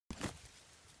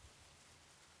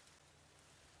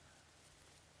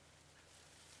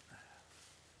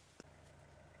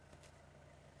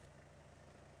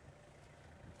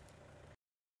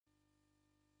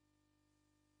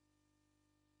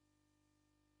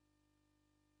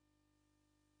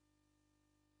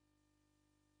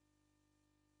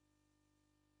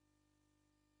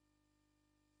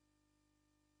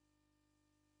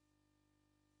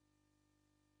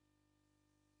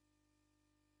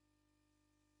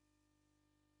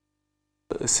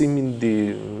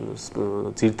სიმინდის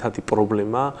ძირითადი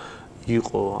პრობლემა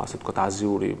იყო, ასე ვთქვათ,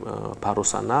 აზიური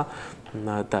ფაროსანა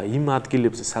და იმ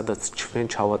ადგილებზე, სადაც ჩვენ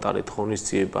ჩავატარეთ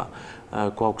ღონისძიება,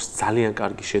 გვაქვს ძალიან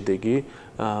კარგი შედეგი.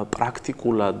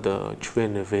 პრაქტიკულად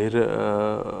ჩვენ ვერ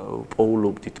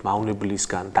პოულობდით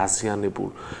მავნებლისგან დაზიანებულ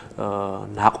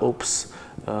ნაყოფს,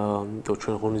 იმიტომ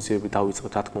ჩვენ ღონისძიებები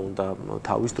დავიწყეთ, რა თქმა უნდა,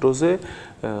 თავის დროზე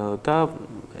და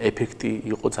ეფექტი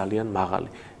იყო ძალიან მაღალი.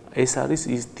 ეს არის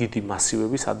ის დიდი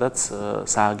მასივები, სადაც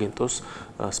სააგენტოს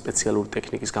სპეციალური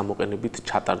ტექნიკის გამოყენებით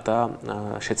ჩატარდა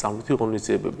შეწამვითი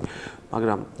ღონისძიებები.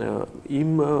 მაგრამ იმ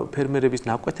ფერმერების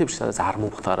ნაკვეთებში, სადაც არ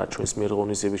მომხდარა ჩვენს მიერ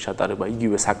ღონისძიების ჩატარება,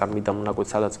 იგივე საკარმიდამო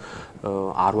ნაკვეთში, სადაც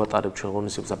არ ვატარებ ჩვენ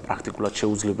ღონისძიებას, პრაქტიკულად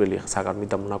შეუძლებელია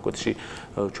საკარმიდამო ნაკვეთში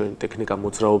ჩვენი ტექნიკა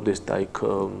მოძრაობდეს და იქ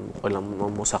ყველა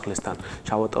მოსახლესთან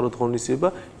ჩავატაროთ ღონისძიება,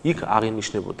 იქ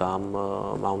აღინიშნებოდა ამ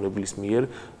მავნებლის მიერ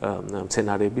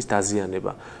მცენარეების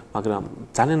დაზიანება. მაგრამ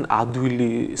ძალიან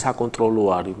ადვილი საკონტროლო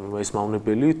არის ეს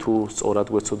მავნებელი, თუ სწორად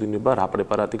გვეცოდინება, რა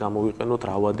პრეპარატი გამოვიყენოთ,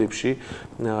 რა ვადებში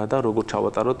და როგორ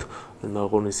ჩავატაროთ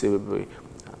ღონისძიებები.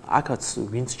 აქაც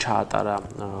ვინც ჩაატარა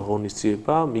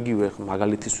ღონისძიება, იგივე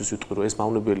მაგალითისთვის ვიტყვი, რომ ეს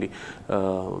მავნებელი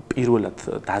პირველად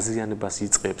დაზიანებას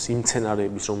იწყებს იმ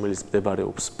მცენარეების, რომელიც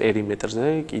მდებარეობს პერიმეტრზე,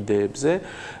 კიდეებზე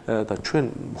და ჩვენ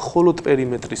მხოლოდ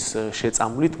პერიმეტრის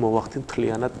შეწამვლით მოვახდინთ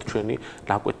მთლიანად ჩვენი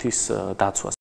ნაკვეთის დაცვას.